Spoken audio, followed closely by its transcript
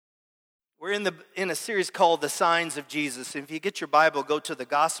We're in a series called The Signs of Jesus. If you get your Bible, go to the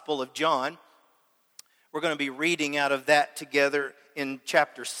Gospel of John. We're going to be reading out of that together in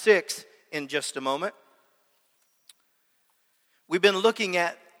chapter 6 in just a moment. We've been looking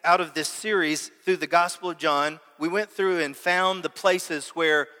at, out of this series, through the Gospel of John, we went through and found the places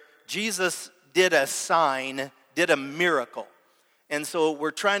where Jesus did a sign, did a miracle. And so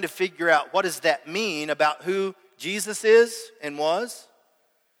we're trying to figure out what does that mean about who Jesus is and was.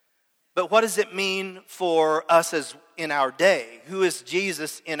 But what does it mean for us as in our day? Who is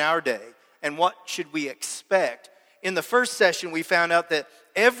Jesus in our day? And what should we expect? In the first session, we found out that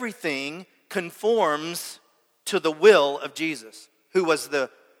everything conforms to the will of Jesus, who was that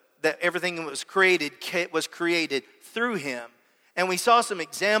everything that was created through him. And we saw some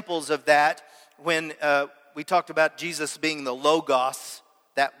examples of that when we talked about Jesus being the Logos,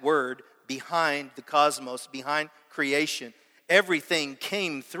 that word, behind the cosmos, behind creation. Everything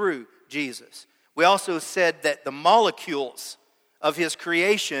came through Jesus. We also said that the molecules of his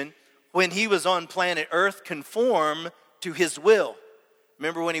creation, when he was on planet Earth, conform to his will.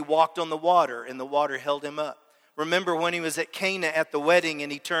 Remember when he walked on the water and the water held him up. Remember when he was at Cana at the wedding and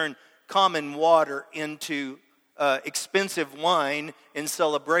he turned common water into expensive wine in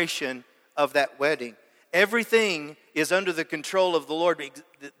celebration of that wedding. Everything is under the control of the Lord.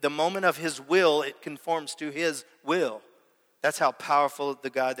 The moment of his will, it conforms to his will. That's how powerful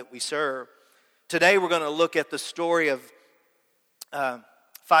the God that we serve. Today we're going to look at the story of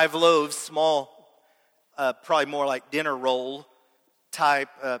 5 loaves, small, probably more like dinner roll type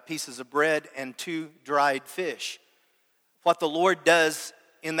pieces of bread, and 2 dried fish. What the Lord does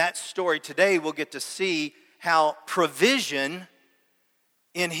in that story today, we'll get to see how provision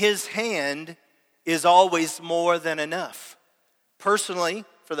in his hand is always more than enough. Personally,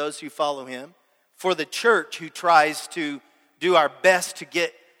 for those who follow him, for the church who tries to do our best to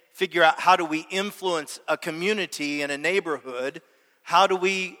figure out how do we influence a community and a neighborhood. How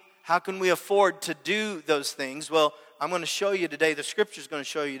can we afford to do those things? Well, I'm going to show you today, the scripture is going to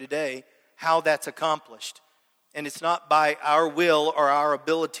show you today how that's accomplished. And it's not by our will or our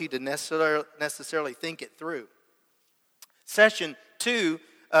ability to necessarily think it through. Session 2,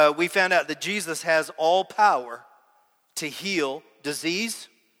 we found out that Jesus has all power to heal disease,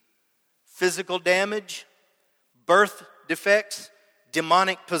 physical damage, birth defects,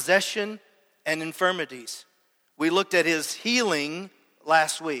 demonic possession, and infirmities. We looked at his healing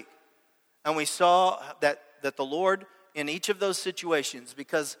last week, and we saw that the Lord, in each of those situations,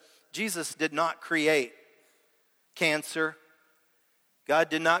 because Jesus did not create cancer, God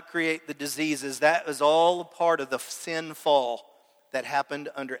did not create the diseases. That was all a part of the sin fall that happened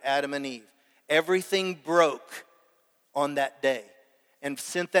under Adam and Eve. Everything broke on that day. And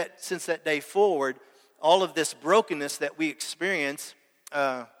since that day forward, all of this brokenness that we experience,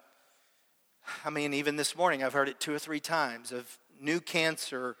 even this morning I've heard it 2 or 3 times of new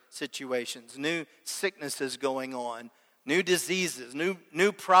cancer situations, new sicknesses going on, new diseases,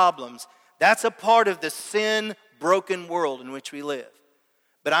 new problems. That's a part of the sin-broken world in which we live.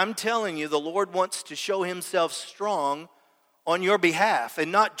 But I'm telling you, the Lord wants to show himself strong on your behalf,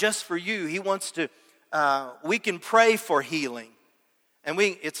 and not just for you. He wants to, we can pray for healing. And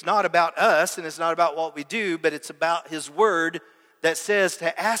it's not about us, and it's not about what we do, but it's about his word that says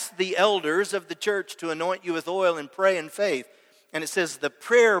to ask the elders of the church to anoint you with oil and pray in faith. And it says the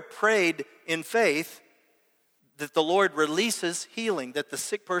prayer prayed in faith, that the Lord releases healing, that the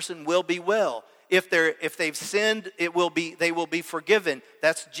sick person will be well. If they've sinned, they will be forgiven.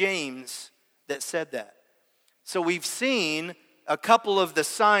 That's James that said that. So we've seen a couple of the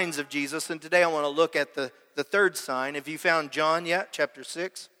signs of Jesus, and today I want to look at the third sign. Have you found John yet? Chapter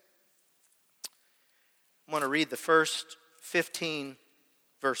 6. I want to read the first 15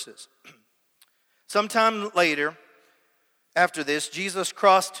 verses. Sometime later, after this, Jesus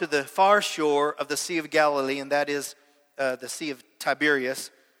crossed to the far shore of the Sea of Galilee, and that is the Sea of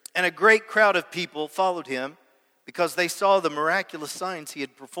Tiberias, and a great crowd of people followed him because they saw the miraculous signs he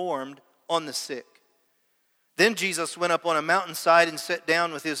had performed on the sick. Then Jesus went up on a mountainside and sat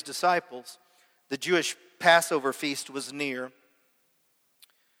down with his disciples. The Jewish Passover feast was near.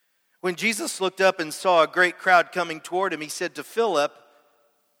 When Jesus looked up and saw a great crowd coming toward him, he said to Philip,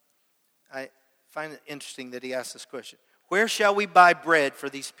 I find it interesting that he asked this question, where shall we buy bread for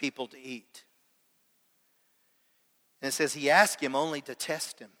these people to eat? And it says he asked him only to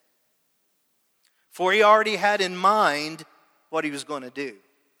test him. For he already had in mind what he was going to do.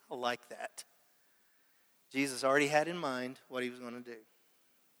 I like that. Jesus already had in mind what he was going to do.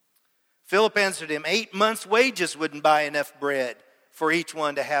 Philip answered him, 8 months' wages wouldn't buy enough bread for each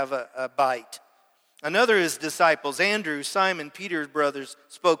one to have a bite. Another of his disciples, Andrew, Simon Peter's brothers,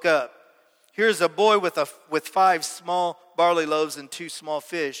 spoke up. Here's a boy with 5 small barley loaves and 2 small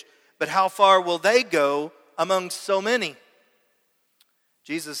fish. But how far will they go among so many?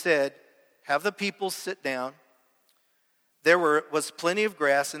 Jesus said, have the people sit down. There was plenty of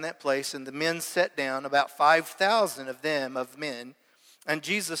grass in that place, and the men sat down, about 5,000 of them, of men. And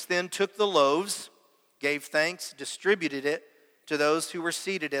Jesus then took the loaves, gave thanks, distributed it to those who were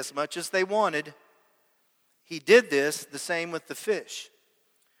seated as much as they wanted. He did this, the same with the fish.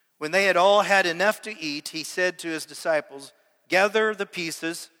 When they had all had enough to eat, he said to his disciples, gather the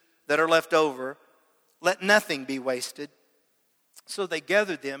pieces that are left over. Let nothing be wasted. So they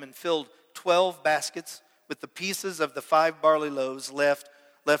gathered them and filled 12 baskets with the pieces of the 5 barley loaves left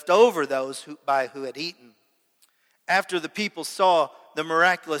over those who had eaten. After the people saw the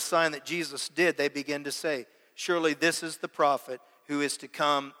miraculous sign that Jesus did, they began to say, surely this is the prophet who is to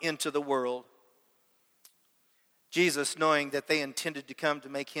come into the world. Jesus, knowing that they intended to come to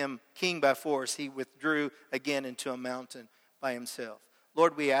make him king by force, he withdrew again into a mountain by himself.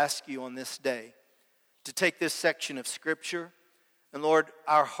 Lord, we ask you on this day to take this section of Scripture, and Lord,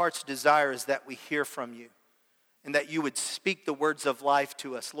 our heart's desire is that we hear from you and that you would speak the words of life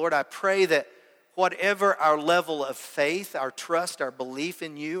to us. Lord, I pray that whatever our level of faith, our trust, our belief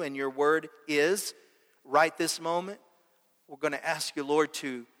in you and your word is right this moment, we're going to ask you, Lord,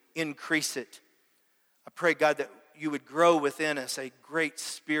 to increase it. I pray, God, that you would grow within us a great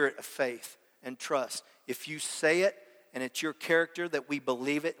spirit of faith and trust. If you say it and it's your character, that we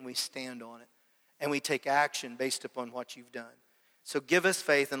believe it and we stand on it. And we take action based upon what you've done. So give us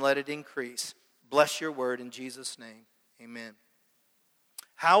faith and let it increase. Bless your word in Jesus' name. Amen.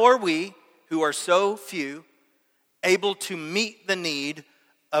 How are we, who are so few, able to meet the need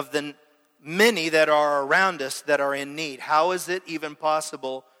of the many that are around us that are in need? How is it even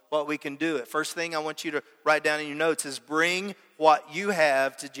possible what we can do it? First thing I want you to write down in your notes is bring what you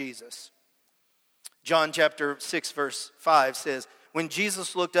have to Jesus. John chapter 6 verse 5 says, when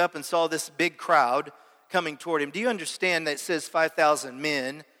Jesus looked up and saw this big crowd coming toward him, do you understand that it says 5,000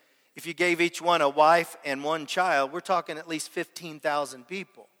 men? If you gave each one a wife and one child, we're talking at least 15,000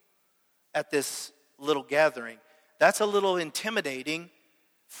 people at this little gathering. That's a little intimidating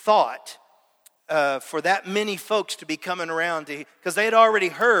thought for that many folks to be coming around, because they had already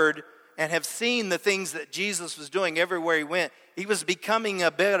heard and have seen the things that Jesus was doing everywhere he went. He was becoming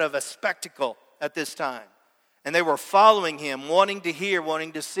a bit of a spectacle at this time. And they were following him, wanting to hear,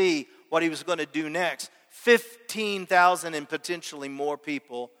 wanting to see what he was going to do next. 15,000 and potentially more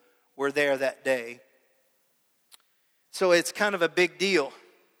people were there that day. So it's kind of a big deal.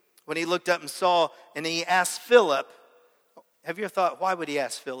 When he looked up and saw, and he asked Philip, have you ever thought, why would he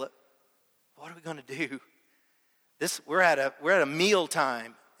ask Philip? What are we going to do? We're at a meal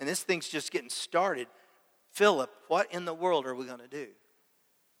time, and this thing's just getting started. Philip, what in the world are we going to do?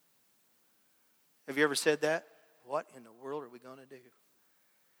 Have you ever said that? What in the world are we going to do?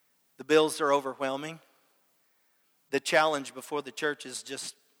 The bills are overwhelming. The challenge before the church is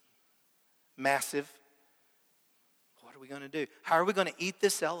just massive. What are we going to do? How are we going to eat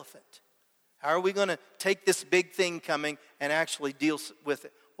this elephant? How are we going to take this big thing coming and actually deal with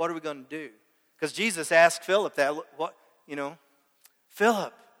it? What are we going to do? Because Jesus asked Philip that.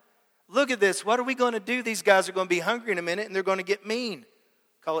 Philip, look at this. What are we going to do? These guys are going to be hungry in a minute and they're going to get mean.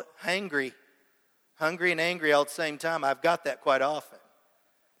 Call it hangry. Hungry and angry all at the same time. I've got that quite often.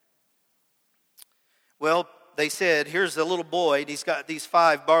 Well, they said, here's a little boy. And he's got these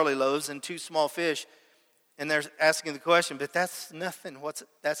 5 barley loaves and 2 small fish. And they're asking the question, but that's nothing.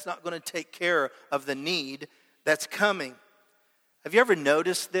 That's not going to take care of the need that's coming. Have you ever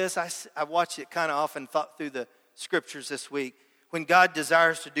noticed this? I watched it kind of often, thought through the scriptures this week. When God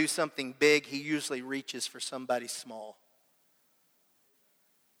desires to do something big, he usually reaches for somebody small.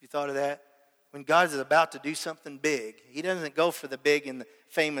 You thought of that? When God is about to do something big, he doesn't go for the big and the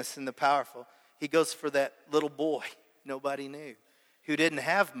famous and the powerful. He goes for that little boy nobody knew, who didn't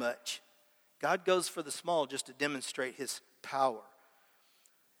have much. God goes for the small just to demonstrate his power.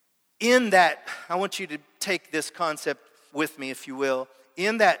 In that, I want you to take this concept with me, if you will.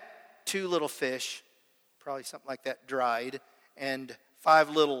 In that 2 little fish, probably something like that dried, and 5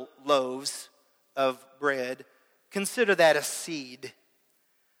 little loaves of bread, consider that a seed.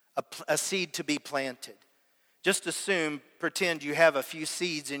 A seed to be planted. Just pretend you have a few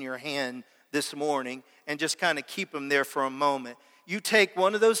seeds in your hand this morning and just kind of keep them there for a moment. You take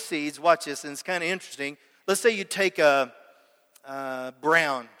one of those seeds, watch this, and it's kind of interesting. Let's say you take a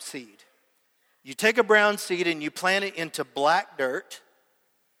brown seed. You take a brown seed and you plant it into black dirt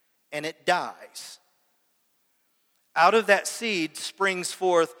and it dies. Out of that seed springs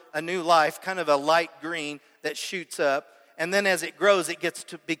forth a new life, kind of a light green that shoots up. and then as it grows,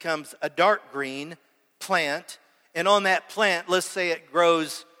 becomes a dark green plant. And on that plant, let's say it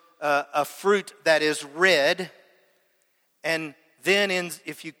grows a fruit that is red, and then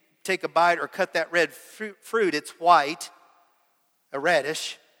if you take a bite or cut that red fruit, it's white, a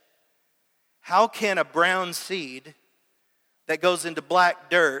reddish. How can a brown seed that goes into black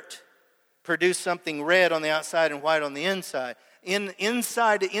dirt produce something red on the outside and white on the inside? In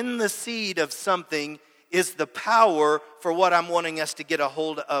the seed of something is the power for what I'm wanting us to get a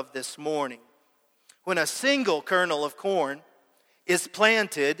hold of this morning. When a single kernel of corn is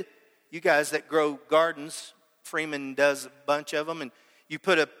planted, you guys that grow gardens, Freeman does a bunch of them, and you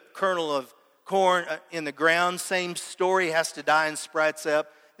put a kernel of corn in the ground, same story, has to die and sprouts up.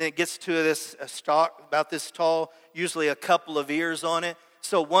 Then it gets to a stalk about this tall, usually a couple of ears on it.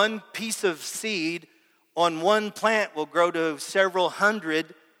 So one piece of seed on one plant will grow to several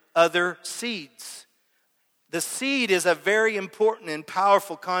hundred other seeds. The seed is a very important and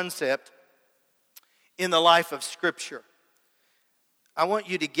powerful concept in the life of Scripture. I want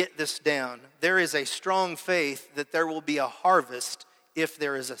you to get this down. There is a strong faith that there will be a harvest if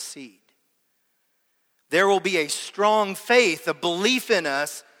there is a seed. There will be a strong faith, a belief in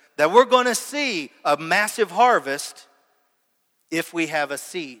us that we're going to see a massive harvest if we have a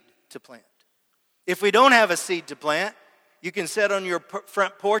seed to plant. If we don't have a seed to plant, you can sit on your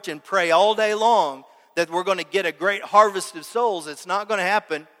front porch and pray all day long that we're going to get a great harvest of souls. It's not going to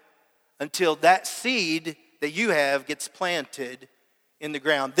happen until that seed that you have gets planted in the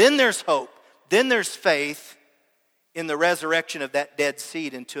ground. Then there's hope. Then there's faith in the resurrection of that dead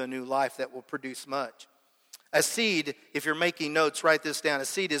seed into a new life that will produce much. A seed, if you're making notes, write this down. A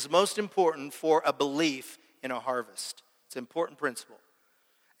seed is most important for a belief in a harvest. It's an important principle.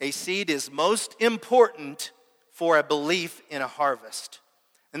 A seed is most important for a belief in a harvest.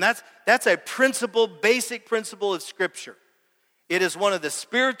 And that's a principle, basic principle of Scripture. It is one of the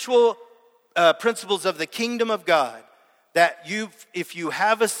spiritual principles of the kingdom of God, that if you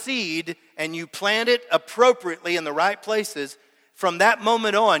have a seed and you plant it appropriately in the right places, from that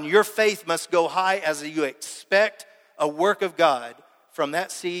moment on, your faith must go high as you expect a work of God from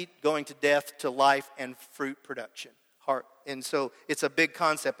that seed going to death to life and fruit production. And so it's a big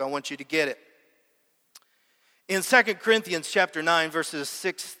concept. I want you to get it. In 2 Corinthians chapter 9, verses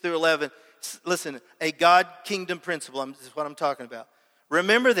 6 through 11, listen, a God kingdom principle, this is what I'm talking about.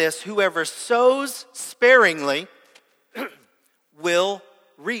 Remember this, whoever sows sparingly will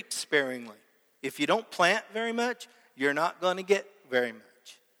reap sparingly. If you don't plant very much, you're not going to get very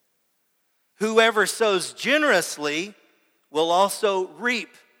much. Whoever sows generously will also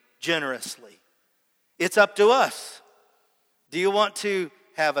reap generously. It's up to us. Do you want to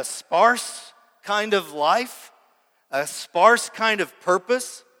have a sparse kind of life? A sparse kind of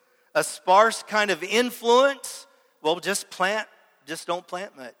purpose? A sparse kind of influence? Well, just don't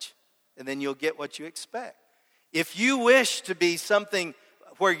plant much, and then you'll get what you expect. If you wish to be something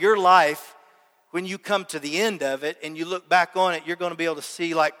where your life, when you come to the end of it and you look back on it, you're going to be able to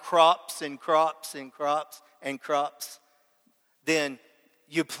see like crops and crops and crops and crops, then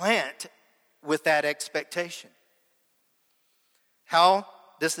you plant with that expectation.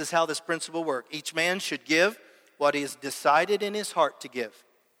 This is how this principle works. Each man should give what he has decided in his heart to give,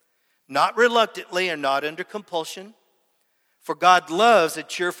 not reluctantly or not under compulsion, for God loves a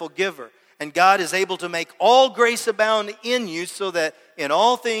cheerful giver. And God is able to make all grace abound in you, so that in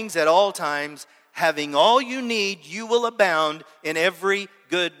all things at all times, having all you need, you will abound in every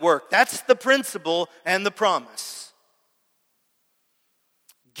good work. That's the principle and the promise.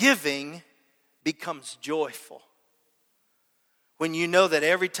 Giving becomes joyful when you know that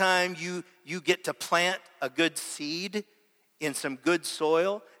every time you get to plant a good seed in some good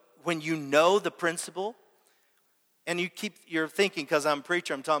soil, when you know the principle. And you're thinking, because I'm a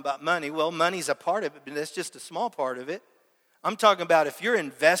preacher, I'm talking about money. Well, money's a part of it, but that's just a small part of it. I'm talking about if you're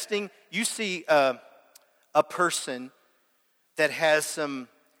investing, you see a person that has some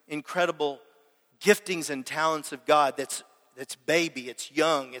incredible giftings and talents of God that's baby, it's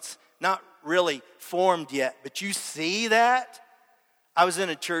young, it's not really formed yet, but you see that. I was in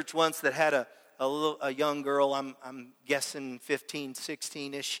a church once that had a young girl, I'm guessing 15,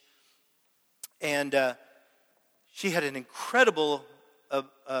 16-ish, and she had an incredible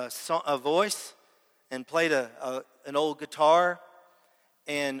voice and played an old guitar.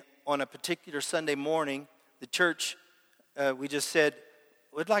 And on a particular Sunday morning, the church, we just said,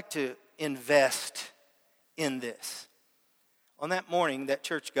 we'd like to invest in this. On that morning, that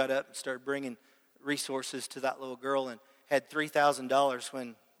church got up and started bringing resources to that little girl and had $3,000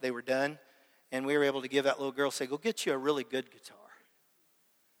 when they were done. And we were able to give that little girl, say, go get you a really good guitar.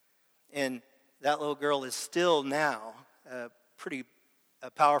 And that little girl is still now, pretty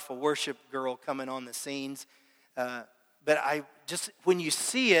powerful worship girl coming on the scenes. But I just, when you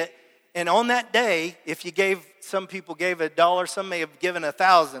see it, and on that day, if you some people gave $1, some may have given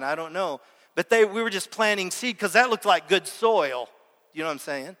 1,000, I don't know. But we were just planting seed because that looked like good soil. You know what I'm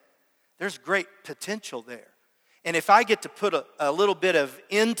saying? There's great potential there. And if I get to put a little bit of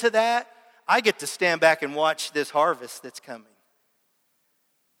into that, I get to stand back and watch this harvest that's coming.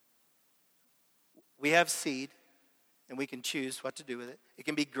 We have seed, and we can choose what to do with it. It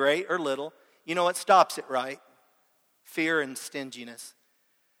can be great or little. You know what stops it, right? Fear and stinginess.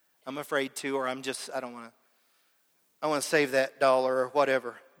 I'm afraid to, or I want to save that dollar or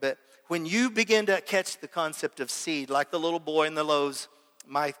whatever. But when you begin to catch the concept of seed, like the little boy in the loaves,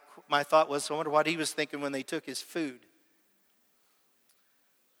 my thought was, I wonder what he was thinking when they took his food.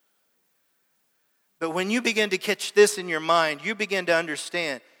 But when you begin to catch this in your mind, you begin to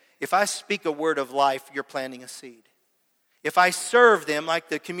understand, if I speak a word of life, you're planting a seed. If I serve them, like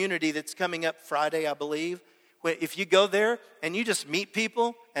the community that's coming up Friday, I believe, if you go there and you just meet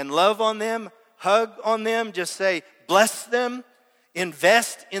people and love on them, hug on them, just say, bless them,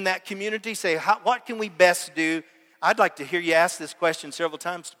 invest in that community, say, what can we best do? I'd like to hear you ask this question several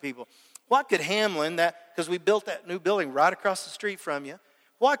times to people. What could Hamlin, because we built that new building right across the street from you,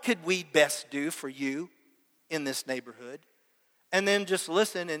 what could we best do for you in this neighborhood? And then just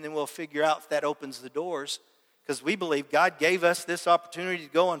listen, and then we'll figure out if that opens the doors, because we believe God gave us this opportunity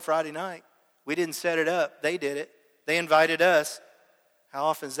to go on Friday night. We didn't set it up. They did it. They invited us. How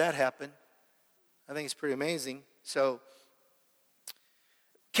often does that happen? I think it's pretty amazing. So,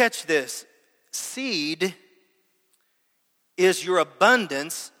 catch this. Seed is your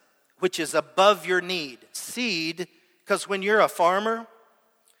abundance, which is above your need. Seed, because when you're a farmer,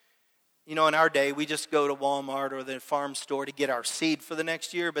 in our day, we just go to Walmart or the farm store to get our seed for the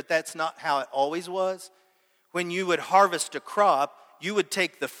next year, but that's not how it always was. When you would harvest a crop, you would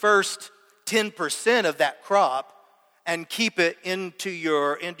take the first 10% of that crop and keep it into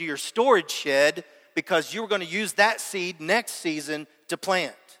your storage shed, because you were going to use that seed next season to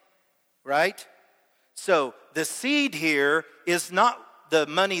plant, right? So the seed here is not the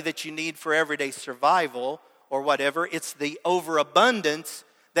money that you need for everyday survival or whatever. It's the overabundance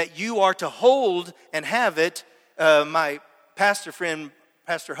that you are to hold and have it. My pastor friend,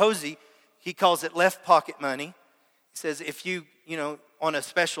 Pastor Hosey, he calls it left pocket money. He says, if you on a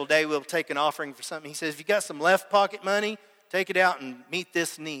special day, we'll take an offering for something. He says, if you got some left pocket money, take it out and meet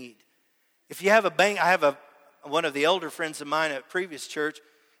this need. If you have a bank, I have one of the elder friends of mine at previous church,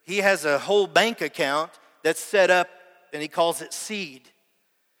 he has a whole bank account that's set up, and he calls it seed.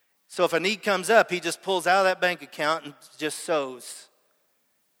 So if a need comes up, he just pulls out of that bank account and just sows.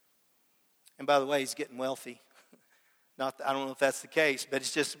 And by the way, he's getting wealthy. I don't know if that's the case, but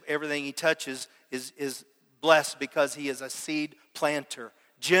it's just everything he touches is blessed because he is a seed planter,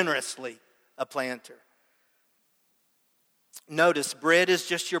 generously a planter. Notice, bread is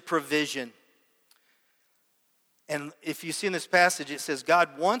just your provision. And if you see in this passage, it says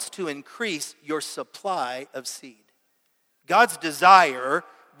God wants to increase your supply of seed. God's desire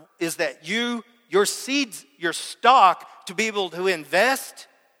is that your seeds, your stock, to be able to invest,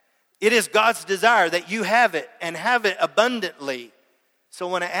 it is God's desire that you have it and have it abundantly. So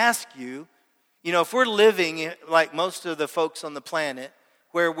I want to ask you, if we're living like most of the folks on the planet,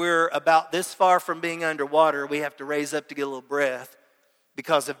 where we're about this far from being underwater, we have to raise up to get a little breath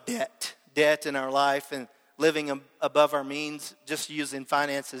because of debt in our life and living above our means, just using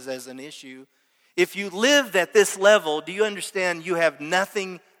finances as an issue. If you lived at this level, do you understand you have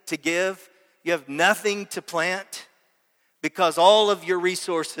nothing to give? You have nothing to plant? Because all of your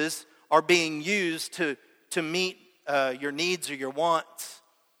resources are being used to meet your needs or your wants.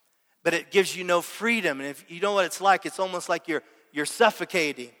 But it gives you no freedom. And if you know what it's almost like you're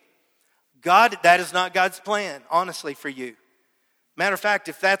suffocating. That is not God's plan, honestly, for you. Matter of fact,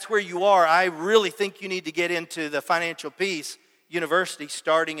 if that's where you are, I really think you need to get into the Financial Peace University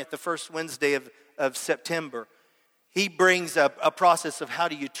starting at the first Wednesday of September. He brings a process of how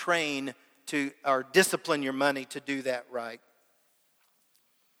do you train or discipline your money to do that right.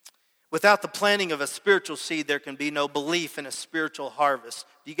 Without the planting of a spiritual seed, there can be no belief in a spiritual harvest.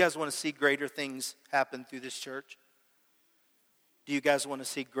 Do you guys want to see greater things happen through this church? Do you guys want to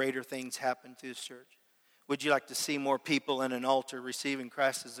see greater things happen through this church? Would you like to see more people in an altar receiving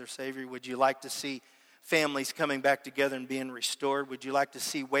Christ as their Savior? Would you like to see families coming back together and being restored? Would you like to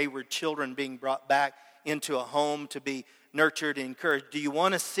see wayward children being brought back into a home to be nurtured and encouraged? Do you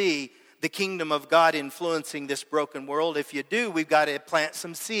want to see the kingdom of God influencing this broken world? If you do, we've got to plant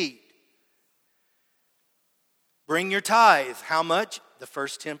some seed. Bring your tithe. How much? The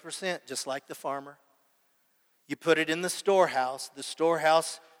first 10%, just like the farmer. You put it in the storehouse. The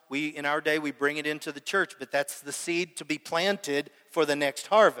storehouse, in our day, we bring it into the church, but that's the seed to be planted for the next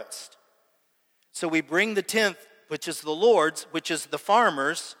harvest. So we bring the tenth, which is the Lord's, which is the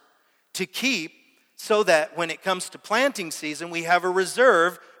farmer's, to keep so that when it comes to planting season, we have a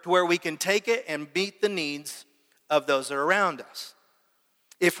reserve to where we can take it and meet the needs of those that are around us.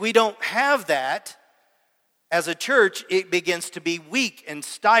 If we don't have that, as a church, it begins to be weak and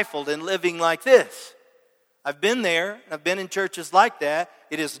stifled and living like this. I've been there. I've been in churches like that.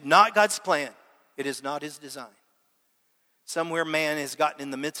 It is not God's plan. It is not His design. Somewhere man has gotten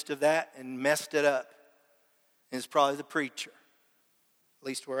in the midst of that and messed it up. And it's probably the preacher. At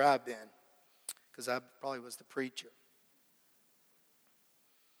least where I've been. Because I probably was the preacher.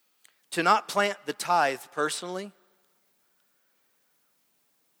 To not plant the tithe personally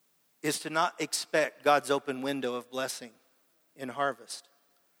is to not expect God's open window of blessing in harvest.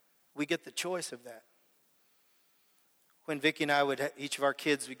 We get the choice of that. When Vicki and I each of our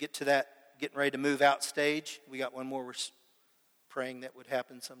kids would get to that getting ready to move out stage, we got one more we're praying that would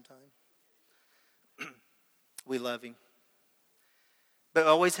happen sometime. We love him. But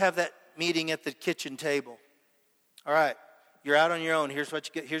always have that meeting at the kitchen table. All right, you're out on your own. Here's what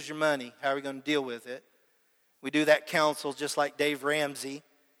you get. Here's your money. How are we going to deal with it? We do that counsel just like Dave Ramsey.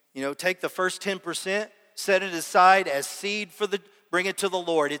 Take the first 10%, set it aside as seed bring it to the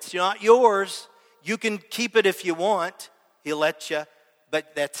Lord. It's not yours. You can keep it if you want. He'll let you,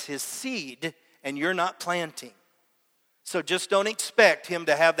 but that's His seed, and you're not planting. So just don't expect Him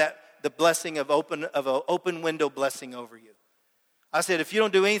to have the blessing of an open window blessing over you. I said, if you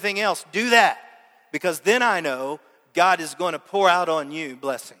don't do anything else, do that, because then I know God is going to pour out on you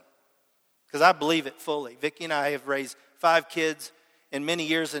blessing, because I believe it fully. Vicki and I have raised 5 kids in many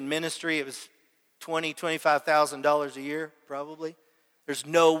years in ministry. It was $25,000 a year, probably. There's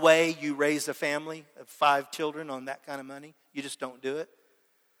no way you raise a family of 5 children on that kind of money. You just don't do it.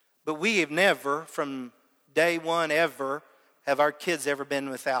 But we have never, from day one ever, have our kids ever been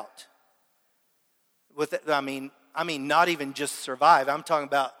without. I mean, not even just survive. I'm talking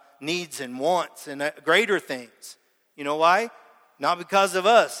about needs and wants and greater things. You know why? Not because of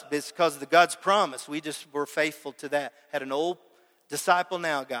us, but it's because of God's promise. We just were faithful to that. Had an old Disciple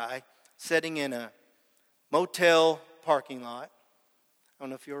Now guy sitting in a motel parking lot. I don't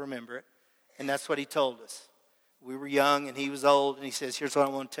know if you'll remember it. And that's what he told us. We were young and he was old, and he says, here's what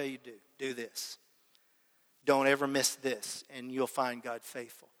I want to tell you to do. Do this. Don't ever miss this, and you'll find God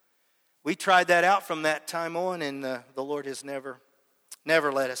faithful. We tried that out from that time on, and the Lord has never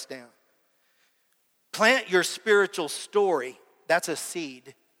let us down. Plant your spiritual story. That's a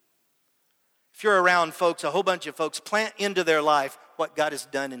seed. If you're around folks, a whole bunch of folks, plant into their life what God has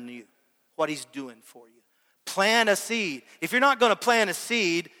done in you, what He's doing for you. Plant a seed. If you're not going to plant a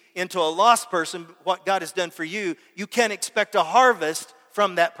seed into a lost person, what God has done for you, you can't expect a harvest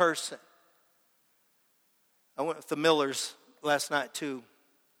from that person. I went with the Millers last night too.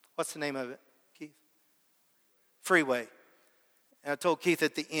 What's the name of it, Keith? Freeway. And I told Keith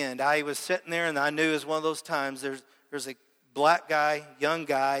at the end, I was sitting there and I knew it was one of those times, there's a black guy, young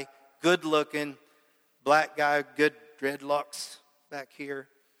guy, good looking, black guy, good dreadlocks back here.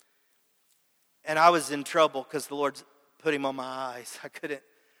 And I was in trouble because the Lord put him on my eyes. I couldn't,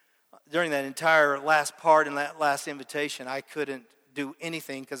 during that entire last part and that last invitation, I couldn't do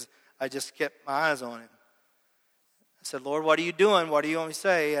anything because I just kept my eyes on him. I said, Lord, what are you doing? What do you want me to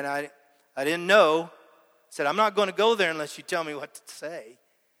say? And I didn't know. I said, I'm not going to go there unless you tell me what to say.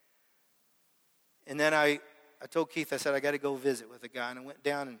 And then I told Keith, I said, I got to go visit with a guy. And I went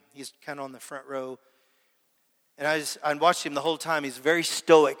down, and he's kind of on the front row. And I watched him the whole time. He's very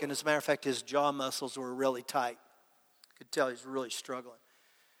stoic. And as a matter of fact, his jaw muscles were really tight. I could tell he's really struggling.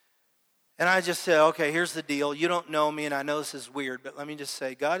 And I just said, okay, here's the deal. You don't know me, and I know this is weird, but let me just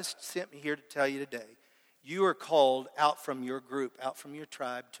say, God has sent me here to tell you today, you are called out from your group, out from your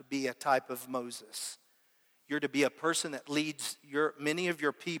tribe, to be a type of Moses. You're to be a person that leads many of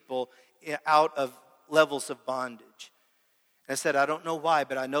your people out of levels of bondage. And I said, I don't know why,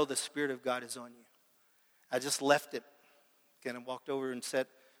 but I know the Spirit of God is on you. I just left it. Kind of walked over and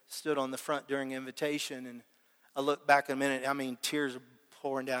stood on the front during invitation, and I looked back a minute. I mean, tears are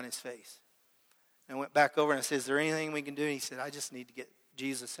pouring down his face. And I went back over and I said, is there anything we can do? And he said, I just need to get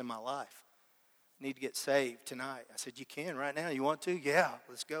Jesus in my life. I need to get saved tonight. I said, you can right now? You want to? Yeah,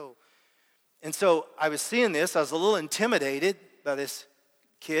 let's go. And so I was seeing this. I was a little intimidated by this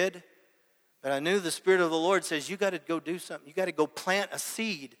kid. But I knew the Spirit of the Lord says, you got to go do something. You got to go plant a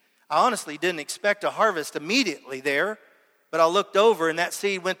seed. I honestly didn't expect a harvest immediately there. But I looked over, and that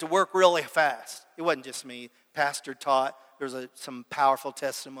seed went to work really fast. It wasn't just me. Pastor taught. There was some powerful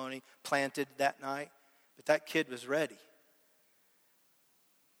testimony planted that night. But that kid was ready.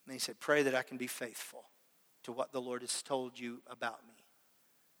 And he said, pray that I can be faithful to what the Lord has told you about me.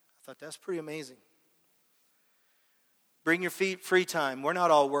 I thought, that's pretty amazing. Bring your free time. We're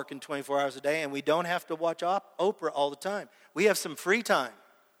not all working 24 hours a day, and we don't have to watch Oprah all the time. We have some free time.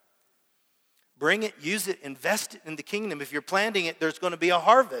 Bring it, use it, invest it in the kingdom. If you're planting it, there's going to be a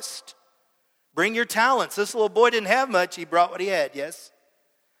harvest. Bring your talents. This little boy didn't have much. He brought what he had, yes?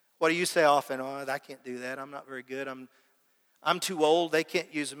 What do you say often? Oh, I can't do that. I'm not very good. I'm too old. They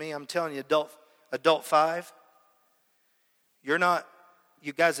can't use me. I'm telling you, adult 5, you're not,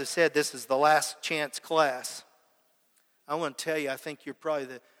 you guys have said this is the last chance class. I want to tell you, I think you're probably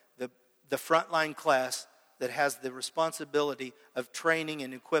the frontline class that has the responsibility of training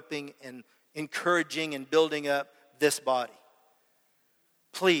and equipping and encouraging and building up this body.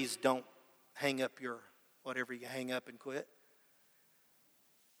 Please don't hang up your whatever you hang up and quit.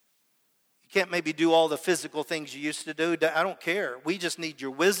 You can't maybe do all the physical things you used to do. I don't care. We just need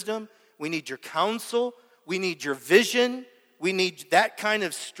your wisdom. We need your counsel. We need your vision. We need that kind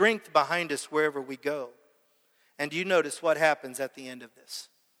of strength behind us wherever we go. And you notice what happens at the end of this.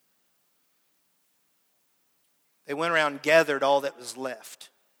 They went around and gathered all that was left.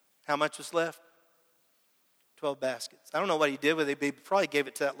 How much was left? 12 baskets. I don't know what he did with it, but he probably gave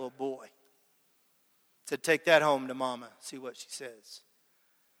it to that little boy. Said, take that home to Mama, see what she says.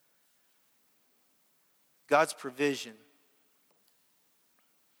 God's provision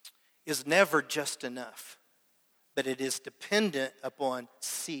is never just enough, but it is dependent upon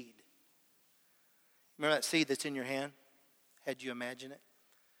seed. Remember that seed that's in your hand? Had you imagine it?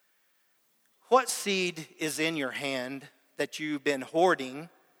 What seed is in your hand that you've been hoarding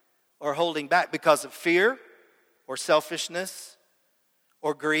or holding back because of fear or selfishness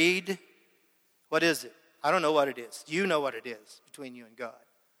or greed? What is it? I don't know what it is. You know what it is between you and God.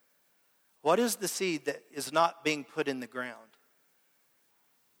 What is the seed that is not being put in the ground?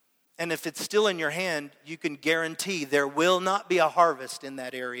 And if it's still in your hand, you can guarantee there will not be a harvest in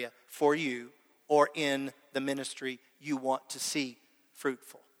that area for you or in the ministry you want to see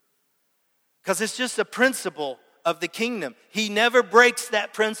fruitful. Because it's just a principle of the kingdom. He never breaks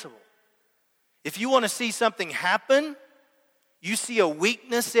that principle. If you want to see something happen, you see a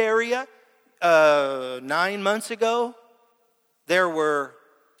weakness area. 9 months ago, there were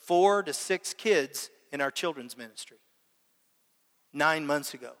 4 to 6 kids in our children's ministry. 9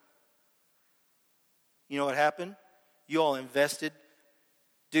 months ago. You know what happened? You all invested.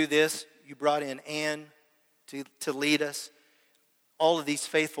 Do this. You brought in Ann to lead us. All of these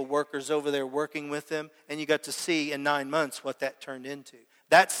faithful workers over there working with them. And you got to see in 9 months what that turned into.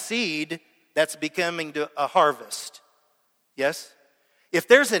 That seed that's becoming a harvest. Yes? If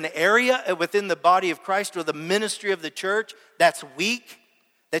there's an area within the body of Christ or the ministry of the church that's weak,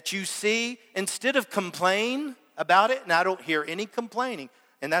 that you see, instead of complain about it, and I don't hear any complaining,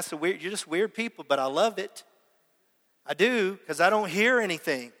 and that's you're just weird people, but I love it. I do, because I don't hear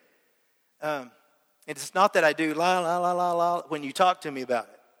anything. It's not that I do la, la, la, la, la, when you talk to me about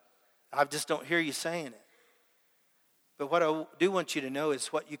it. I just don't hear you saying it. But what I do want you to know is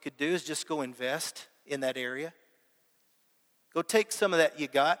what you could do is just go invest in that area. Go take some of that you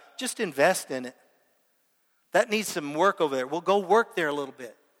got, just invest in it. That needs some work over there. We'll go work there a little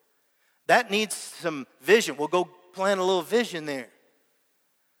bit. That needs some vision. We'll go plant a little vision there.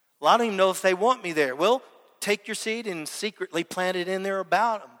 A lot of them know if they want me there. Well, take your seed and secretly plant it in there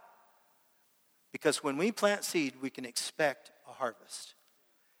about them. Because when we plant seed, we can expect a harvest.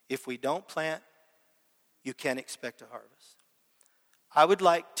 If we don't plant, you can't expect a harvest. I would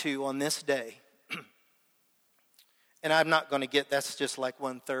like to, on this day, and I'm not going to get, that's just like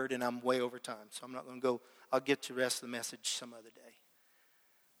 1/3, and I'm way over time. So I'm not going to go, I'll get to the rest of the message some other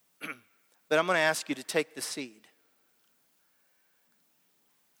day. But I'm going to ask you to take the seed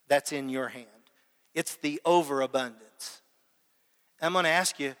that's in your hand. It's the overabundance. I'm going to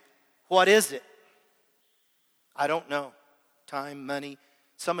ask you, what is it? I don't know. Time, money.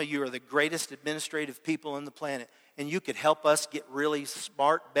 Some of you are the greatest administrative people on the planet, and you could help us get really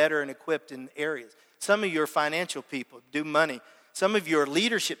smart, better, and equipped in areas. Some of you are financial people, do money. Some of you are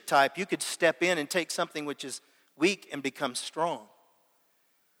leadership type. You could step in and take something which is weak and become strong.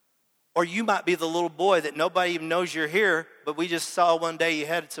 Or you might be the little boy that nobody even knows you're here, but we just saw one day you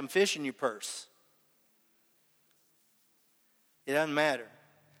had some fish in your purse. It doesn't matter.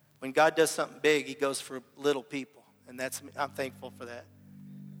 When God does something big, he goes for little people. And I'm thankful for that.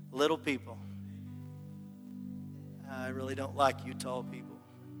 Little people. I really don't like you tall people.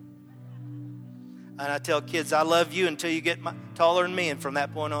 And I tell kids, I love you until you get taller than me. And from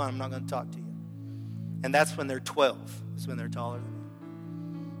that point on, I'm not going to talk to you. And that's when they're 12. That's when they're taller than me.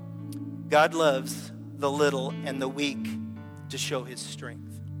 God loves the little and the weak to show his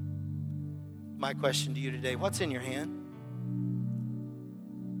strength. My question to you today, what's in your hand?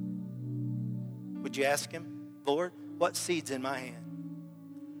 Would you ask him, Lord, what seed's in my hand?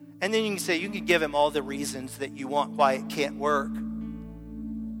 And then you can give him all the reasons that you want why it can't work.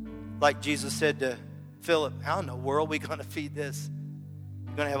 Like Jesus said to Philip, how in the world are we going to feed this?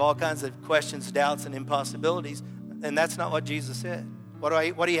 You're going to have all kinds of questions, doubts, and impossibilities. And that's not what Jesus said. What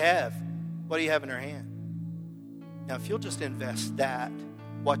do you have? What do you have in your hand? Now, if you'll just invest that,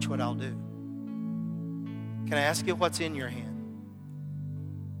 watch what I'll do. Can I ask you what's in your hand?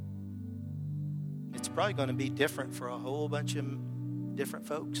 It's probably going to be different for a whole bunch of different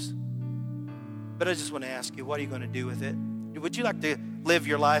folks. But I just want to ask you, what are you going to do with it? Would you like to live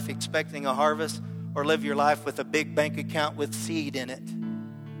your life expecting a harvest, or live your life with a big bank account with seed in it?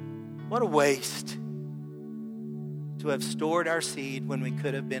 What a waste to have stored our seed when we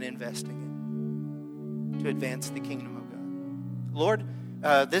could have been investing it to advance the kingdom of God. Lord,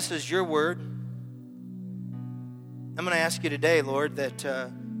 this is your word. I'm going to ask you today, Lord, that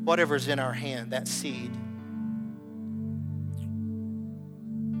whatever's in our hand, that seed,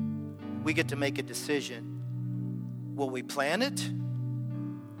 we get to make a decision. Will we plant it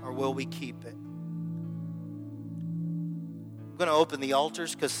or will we keep it? I'm going to open the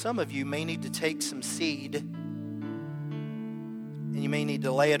altars because some of you may need to take some seed and you may need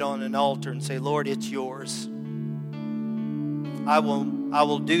to lay it on an altar and say, Lord, it's yours. I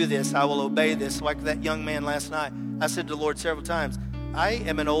will do this. I will obey this. Like that young man last night. I said to the Lord several times, I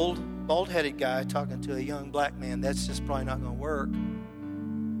am an old, bald-headed guy talking to a young black man. That's just probably not going to work.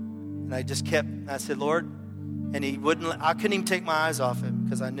 And I said, Lord, and he wouldn't, I couldn't even take my eyes off him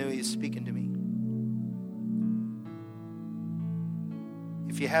because I knew he was speaking to me.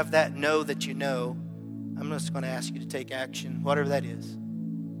 If you have that know that you know, I'm just going to ask you to take action, whatever that is.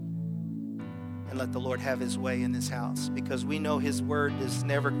 And let the Lord have his way in this house, because we know his word is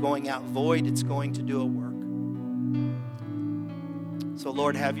never going out void. It's going to do a work. So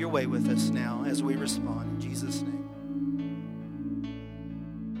Lord, have your way with us now as we respond in Jesus' name.